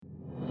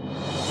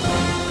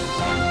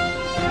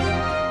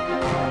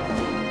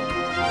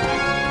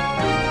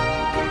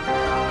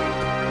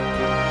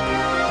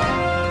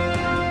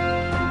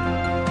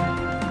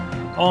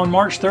On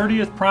March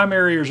 30th,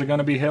 primaries are going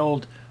to be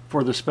held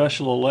for the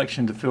special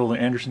election to fill the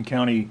Anderson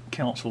County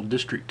Council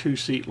District 2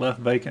 seat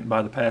left vacant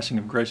by the passing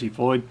of Gracie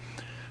Floyd.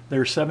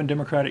 There are 7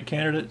 Democratic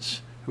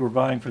candidates who are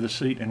vying for the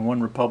seat and 1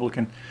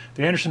 Republican.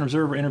 The Anderson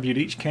Observer interviewed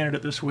each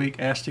candidate this week,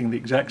 asking the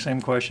exact same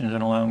questions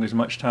and allowing as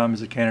much time as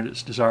the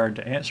candidates desired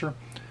to answer.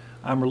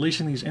 I'm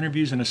releasing these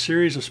interviews in a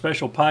series of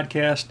special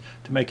podcasts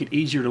to make it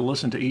easier to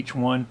listen to each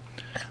one.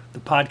 The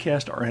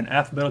podcasts are in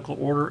alphabetical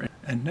order,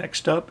 and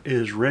next up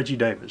is Reggie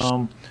Davis.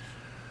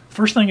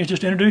 First thing is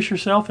just introduce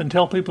yourself and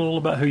tell people a little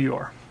about who you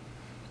are.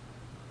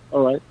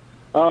 All right.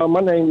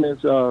 My name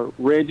is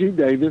Reggie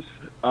Davis.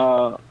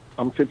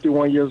 I'm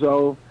 51 years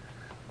old.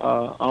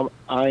 I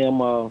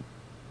am a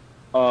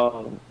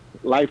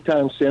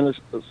lifetime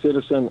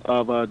citizen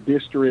of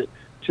District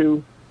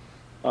 2.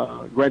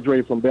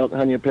 Graduated from Belton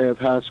Honea Path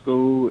High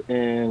School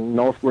and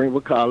North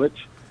Greenville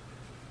College.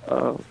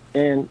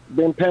 And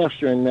been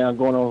pastoring now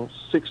going on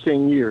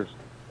 16 years.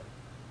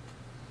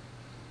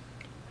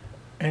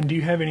 And do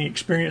you have any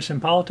experience in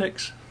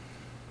politics?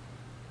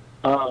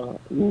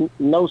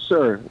 No,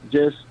 sir.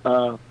 Just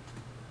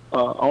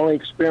only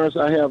experience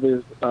I have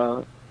is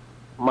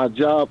my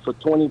job for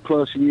 20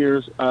 plus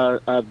years.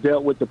 I've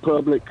dealt with the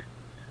public,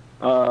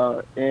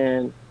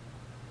 and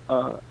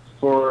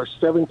for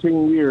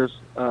 17 years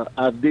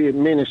I did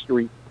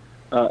ministry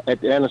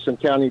at the Anderson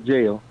County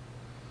Jail.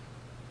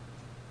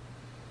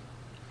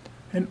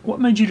 And what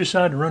made you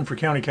decide to run for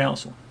county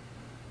council?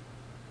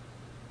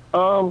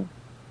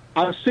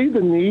 I see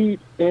the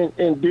need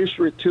in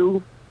District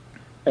 2,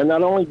 and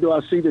not only do I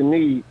see the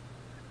need,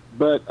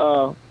 but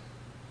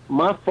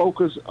my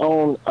focus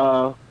on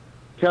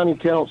county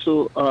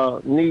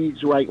council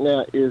needs right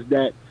now is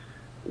that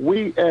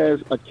we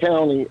as a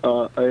county,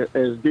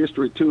 as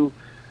District 2,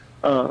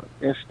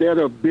 instead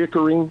of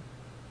bickering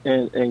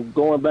and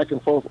going back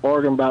and forth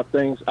arguing about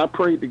things, I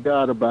prayed to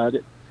God about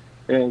it,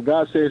 and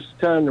God says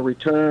it's time to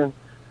return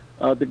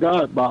the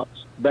God box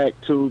back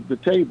to the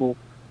table,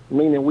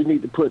 meaning we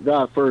need to put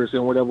God first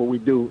in whatever we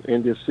do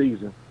in this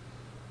season.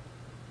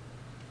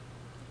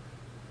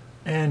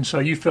 And so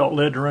you felt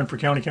led to run for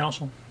county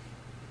council?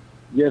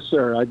 Yes,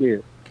 sir, I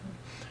did.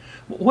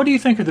 What do you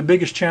think are the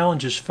biggest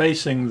challenges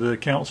facing the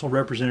council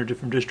representative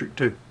from District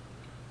 2?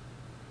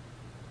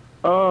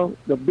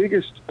 The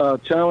biggest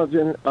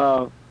challenging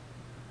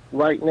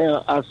right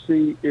now I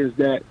see is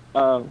that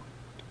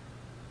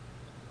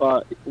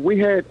we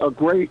had a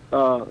great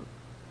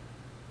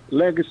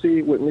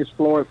legacy with Miss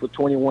Floyd for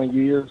 21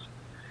 years,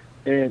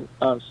 and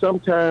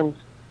sometimes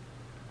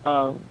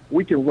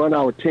we can run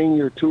our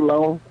tenure too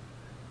long,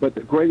 but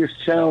the greatest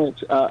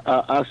challenge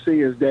I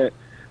see is that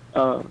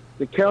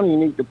the county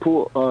need to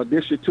pull,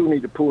 District 2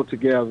 need to pull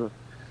together.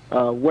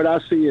 What I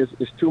see is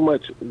too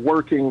much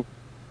working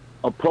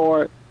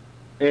apart,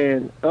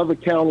 and other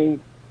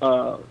county,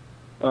 the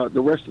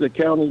rest of the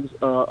counties,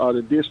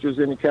 the districts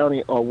in the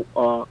county,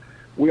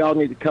 we all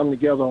need to come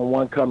together on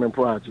one common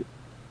project.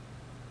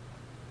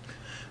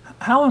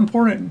 How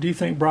important do you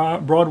think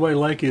Broadway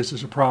Lake is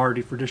as a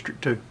priority for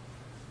District 2?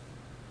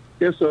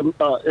 It's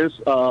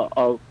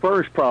a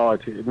first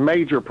priority,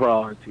 major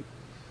priority.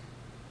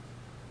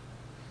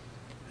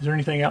 Is there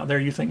anything out there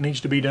you think needs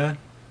to be done?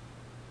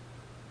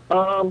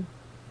 I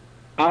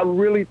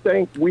really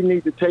think we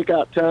need to take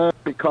out time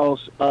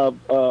because of,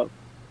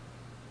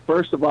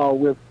 first of all,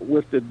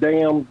 with the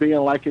dam being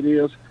like it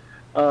is,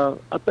 I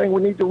think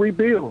we need to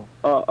rebuild.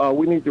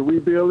 We need to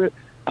rebuild it.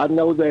 I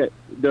know that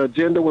the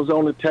agenda was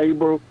on the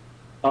table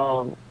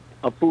just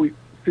a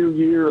few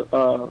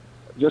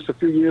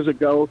years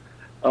ago,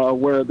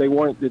 where they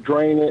wanted to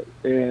drain it,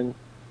 and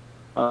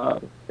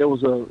it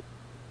was a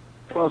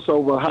fuss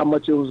over how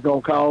much it was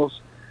going to cost.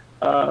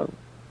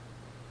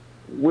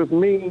 With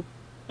me,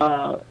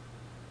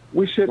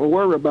 we shouldn't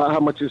worry about how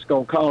much it's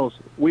going to cost.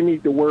 We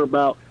need to worry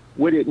about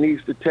what it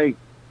needs to take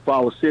for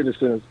our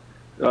citizens,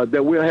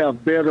 that we'll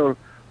have better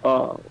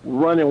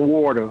running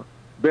water,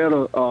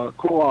 better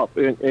co-op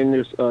in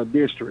this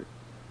district.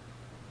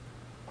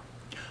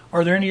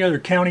 Are there any other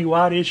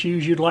county-wide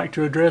issues you'd like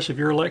to address if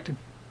you're elected?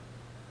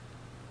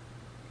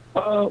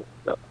 My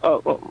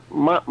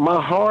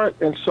heart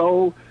and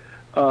soul,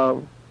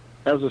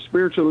 as a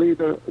spiritual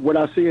leader, what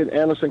I see in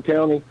Anderson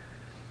County,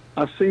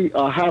 I see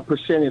a high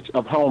percentage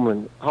of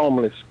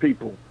homeless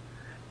people.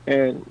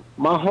 And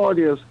my heart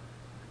is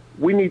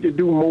we need to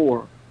do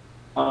more.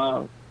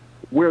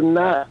 We're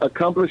not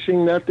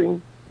accomplishing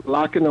nothing,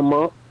 locking them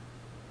up.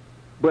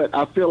 But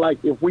I feel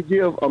like if we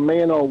give a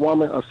man or a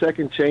woman a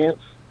second chance,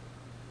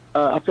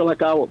 I feel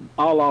like all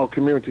our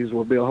communities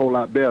will be a whole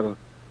lot better.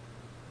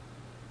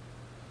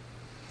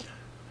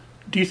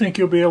 Do you think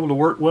you'll be able to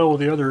work well with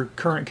the other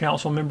current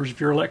council members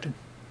if you're elected?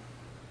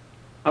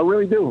 I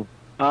really do.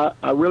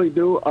 I really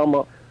do.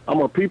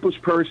 I'm a people's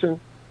person,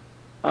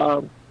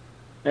 and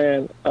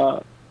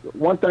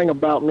one thing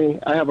about me,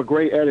 I have a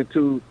great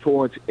attitude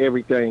towards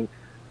everything.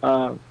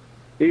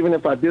 Even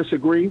if I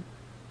disagree,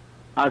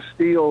 I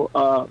still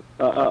I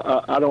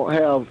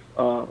don't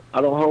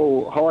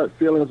hold hard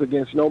feelings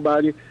against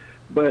nobody.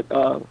 But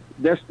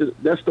that's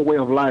the way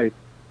of life,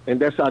 and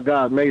that's how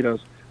God made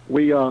us.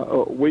 we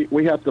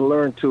have to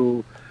learn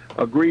to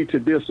agree to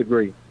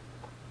disagree.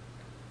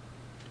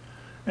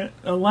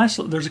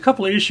 Lastly, there's a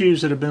couple of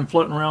issues that have been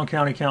floating around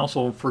county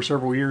council for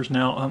several years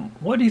now.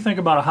 What do you think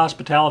about a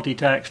hospitality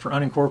tax for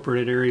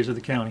unincorporated areas of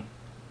the county?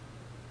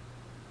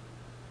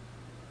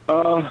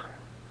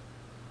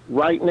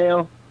 Right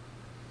now,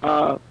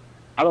 I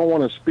don't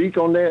want to speak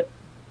on that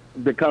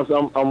because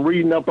I'm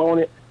reading up on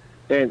it,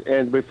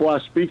 and before I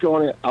speak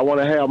on it, I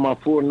want to have my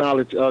full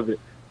knowledge of it.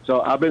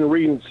 So I've been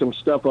reading some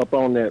stuff up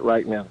on that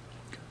right now.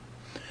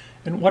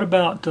 And what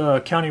about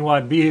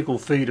countywide vehicle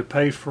fee to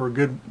pay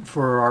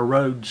for our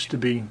roads to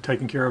be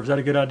taken care of? Is that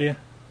a good idea?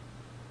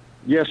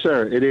 Yes,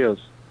 sir, it is.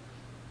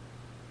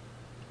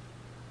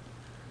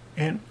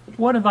 And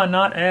what have I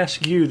not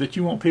asked you that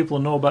you want people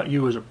to know about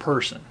you as a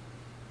person?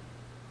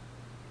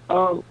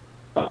 I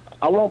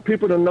want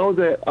people to know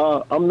that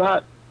I'm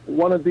not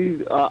one of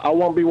these. I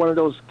won't be one of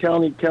those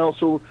county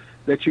council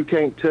that you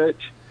can't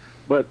touch,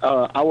 but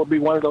I will be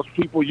one of those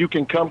people you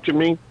can come to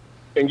me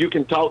and you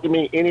can talk to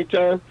me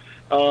anytime.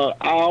 I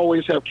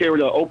always have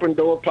carried an open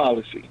door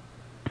policy.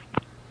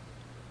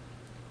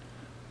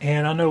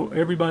 And I know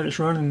everybody that's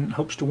running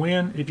hopes to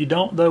win. If you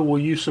don't, though, will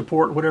you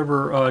support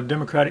whatever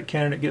Democratic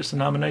candidate gets the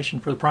nomination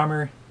for the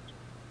primary?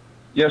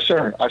 Yes,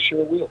 sir. I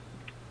sure will.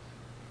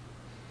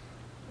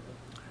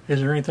 Is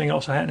there anything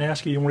else I hadn't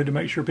asked you wanted to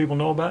make sure people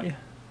know about you?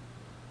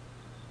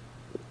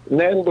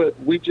 Nothing, but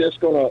we just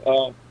going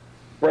to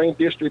bring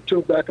District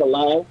 2 back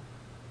alive.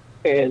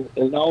 And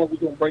not only are we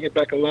going to bring it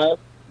back alive,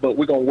 but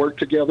we're going to work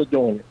together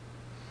doing it.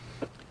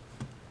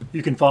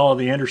 You can follow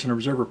the Anderson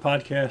Observer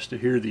podcast to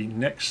hear the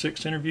next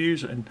 6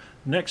 interviews. And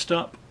next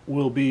up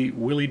will be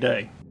Willie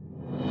Day.